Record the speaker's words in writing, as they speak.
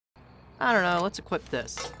I don't know, let's equip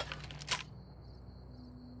this.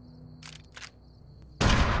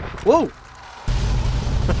 Whoa!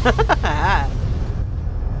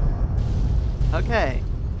 Okay.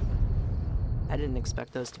 I didn't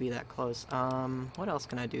expect those to be that close. What else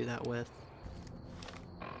can I do that with?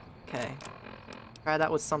 Okay. Try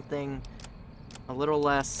that with something a little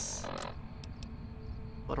less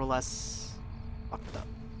fucked up.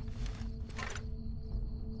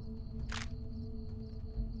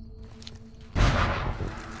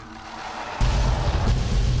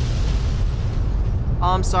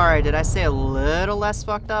 Oh, I'm sorry, did I say a little less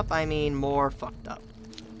fucked up? I mean more fucked up.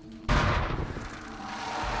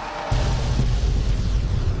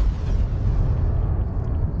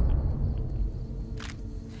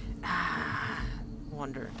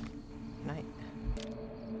 Wonder. Can I...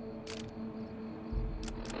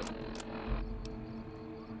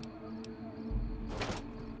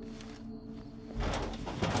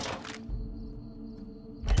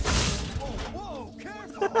 Whoa,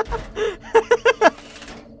 careful!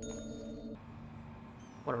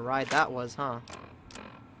 What a ride that was, huh?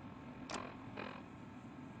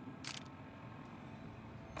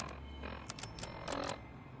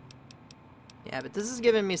 Yeah, but this is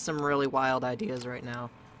giving me some really wild ideas right now.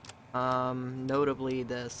 Notably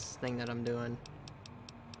this thing that I'm doing.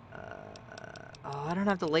 Oh, I don't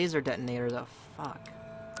have the laser detonator though. Fuck.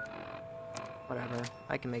 Whatever.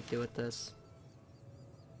 I can make do with this.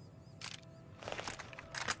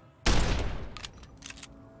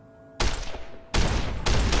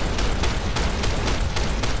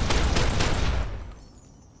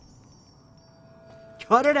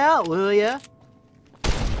 Cut it out, will ya?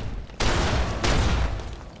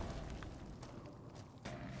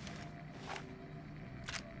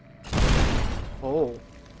 Oh.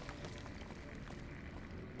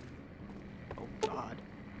 Oh god.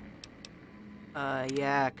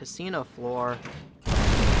 Yeah, casino floor.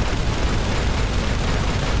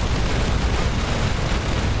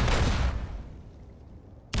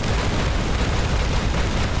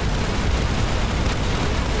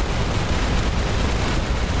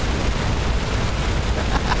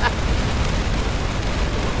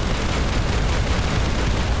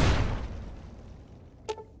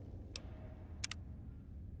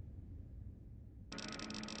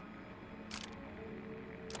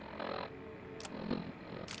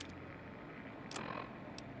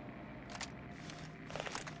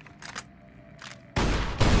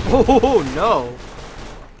 Oh no!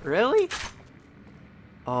 Really?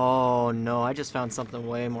 Oh no, I just found something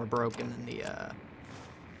way more broken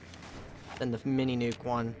than the mini nuke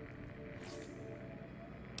one.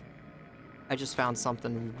 I just found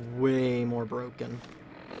something way more broken.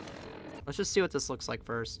 Let's just see what this looks like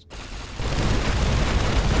first.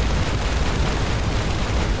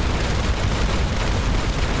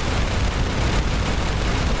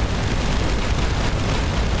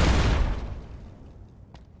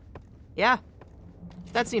 Yeah,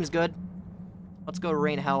 that seems good. Let's go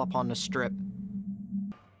rain hell upon the strip.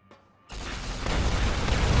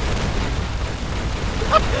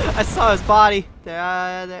 I saw his body.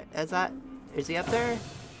 There, is he up there?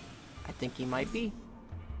 I think he might be.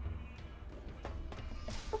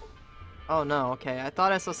 Oh no, okay. I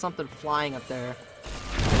thought I saw something flying up there.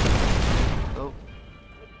 Oh.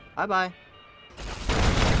 Bye-bye.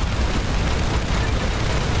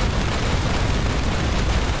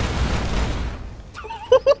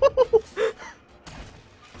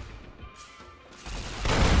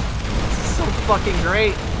 This is so fucking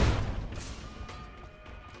great.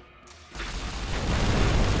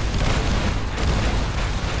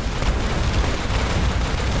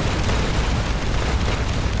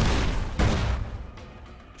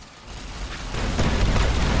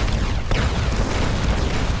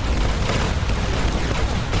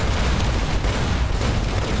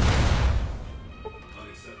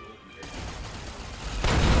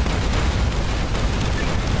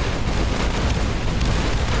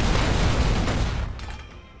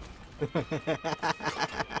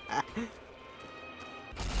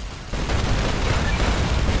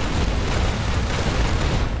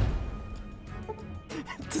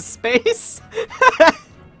 To space?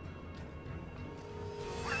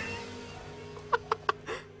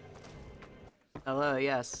 Hello,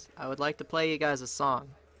 yes. I would like to play you guys a song.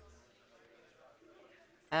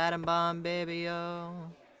 Atom bomb, baby, oh.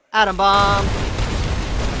 Atom bomb!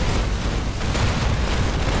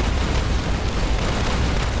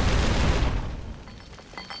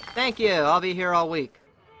 Thank you, I'll be here all week.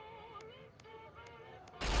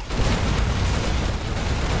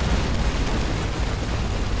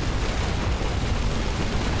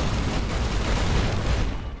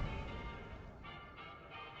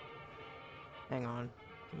 Hang on.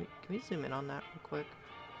 Can we zoom in on that real quick?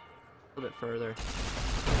 A little bit further.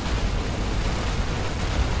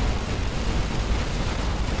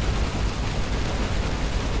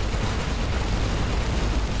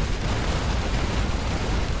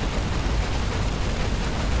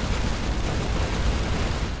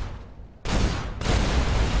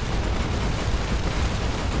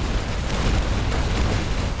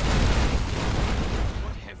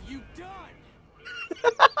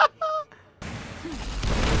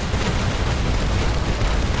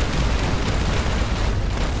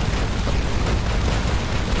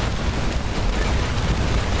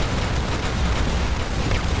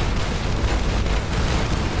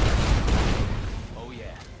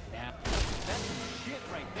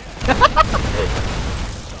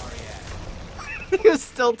 He was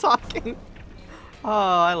still talking. Oh,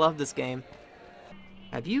 I love this game.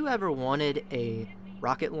 Have you ever wanted a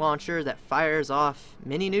rocket launcher that fires off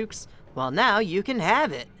mini nukes? Well, now you can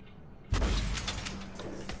have it.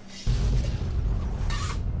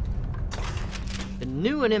 The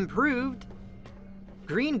new and improved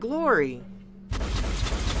Green Glory.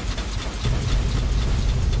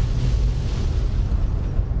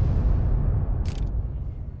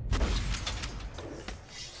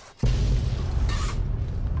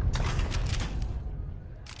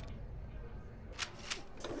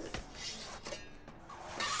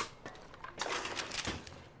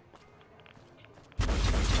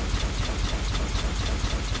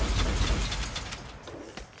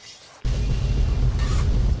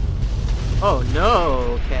 Oh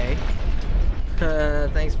no, okay.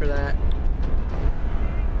 Thanks for that.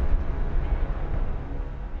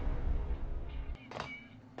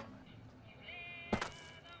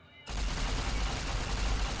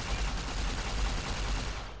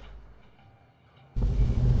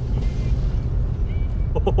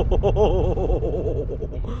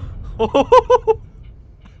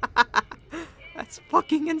 That's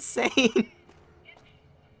fucking insane.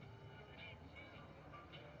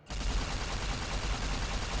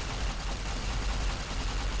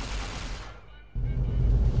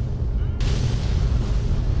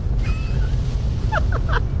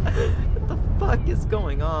 What the fuck is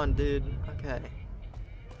going on, dude? Okay.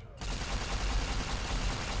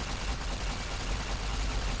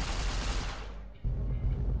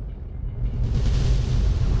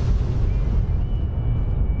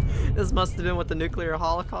 This must have been what the nuclear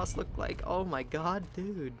holocaust looked like. Oh my god,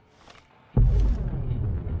 dude.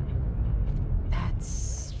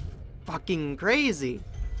 That's fucking crazy.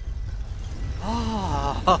 Oh.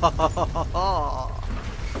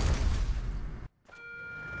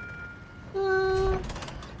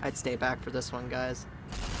 I'd stay back for this one, guys.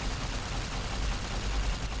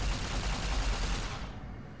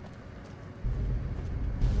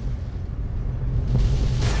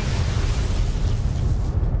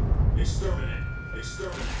 Exterminate!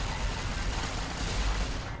 Exterminate!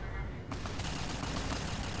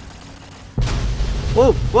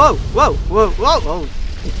 Whoa, whoa, whoa, whoa, whoa, whoa!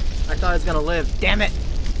 I thought I was gonna live. Damn it!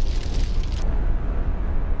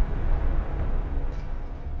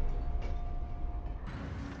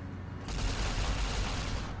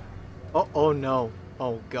 Oh, oh no.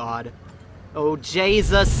 Oh god. Oh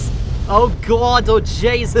Jesus! Oh god, oh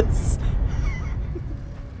Jesus!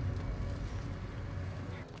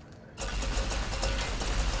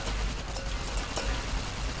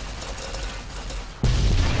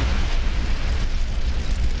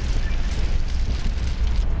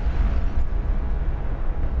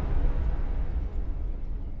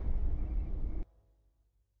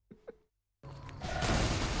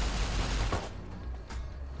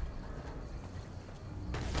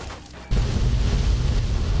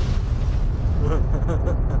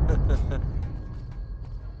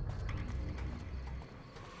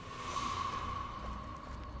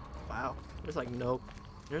 Wow,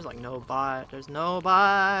 there's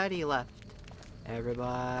nobody left.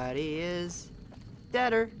 Everybody is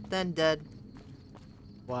deader than dead.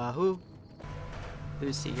 Wahoo.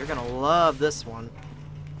 Lucy, you're gonna love this one.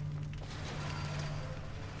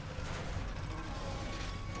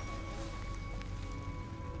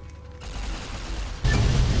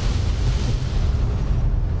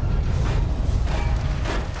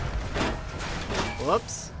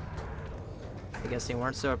 Whoops. I guess they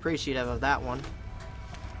weren't so appreciative of that one.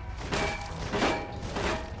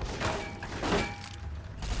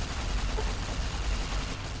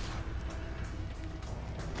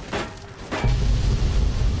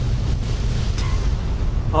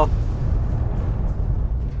 Oh.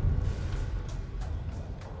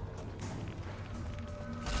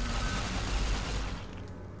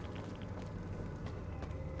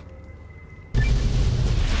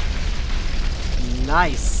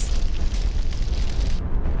 Nice.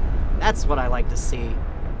 That's what I like to see.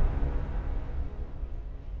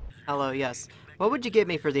 Hello, yes. What would you give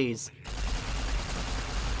me for these?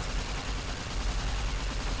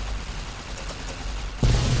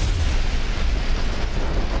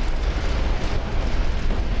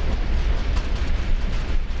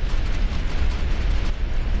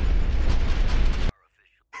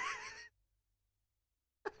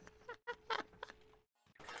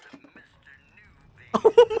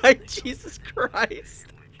 Oh my Jesus Christ.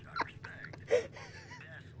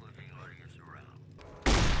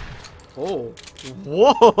 Oh.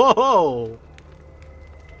 Whoa!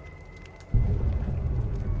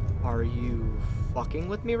 Are you fucking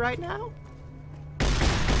with me right now?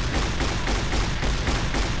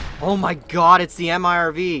 Oh my god, it's the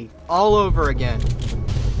MIRV all over again.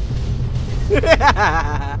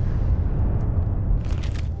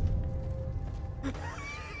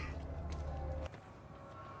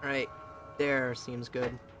 Right, there seems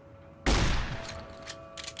good.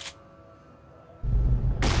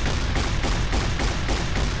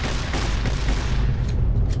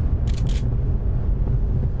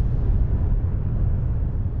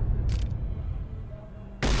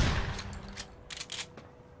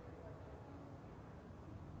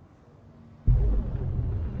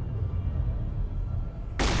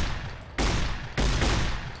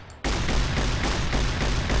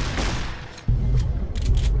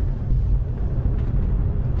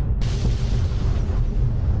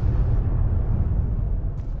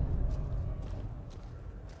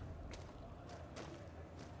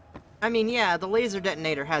 I mean, yeah, the laser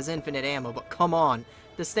detonator has infinite ammo, but come on.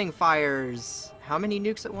 This thing fires how many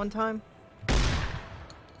nukes at one time? It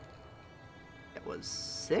was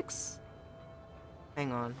 6?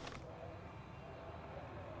 Hang on.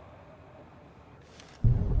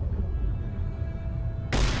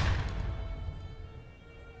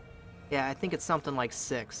 Yeah, I think it's something like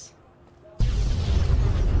 6.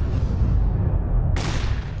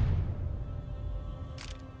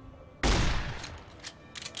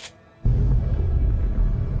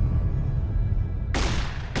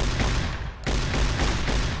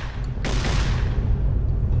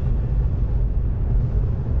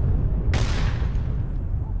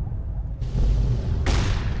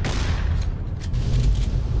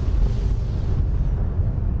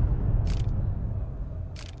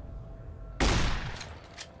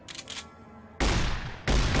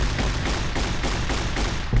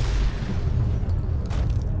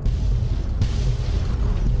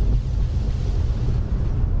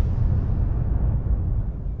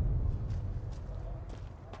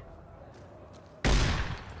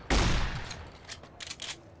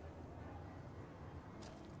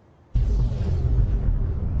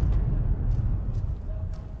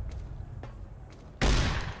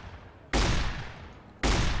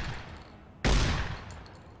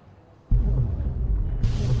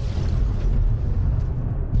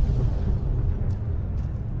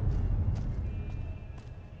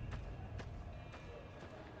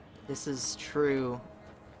 This is true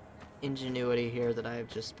ingenuity here that I have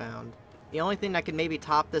just found. The only thing that could maybe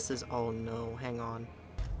top this is... Oh no, hang on.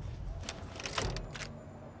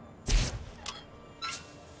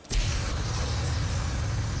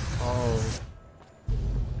 Oh.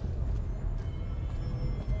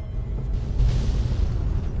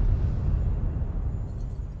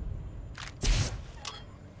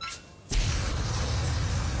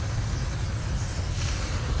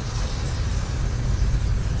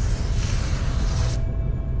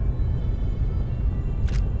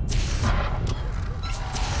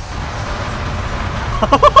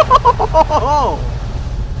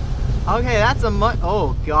 Okay, that's a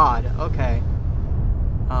oh god, okay.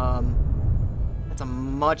 That's a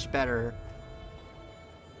much better...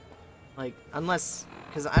 Like, unless...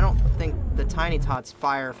 Because I don't think the Tiny Tots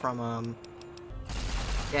fire from,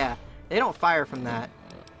 Yeah, they don't fire from that.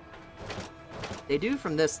 They do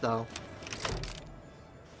from this, though.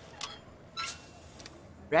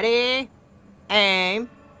 Ready? Aim.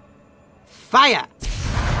 Fire!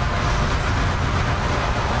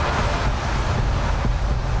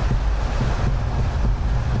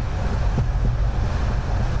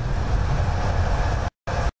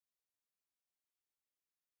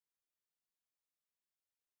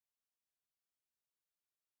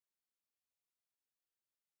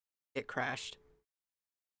 It crashed.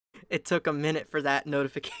 It took a minute for that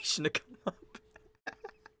notification to come up.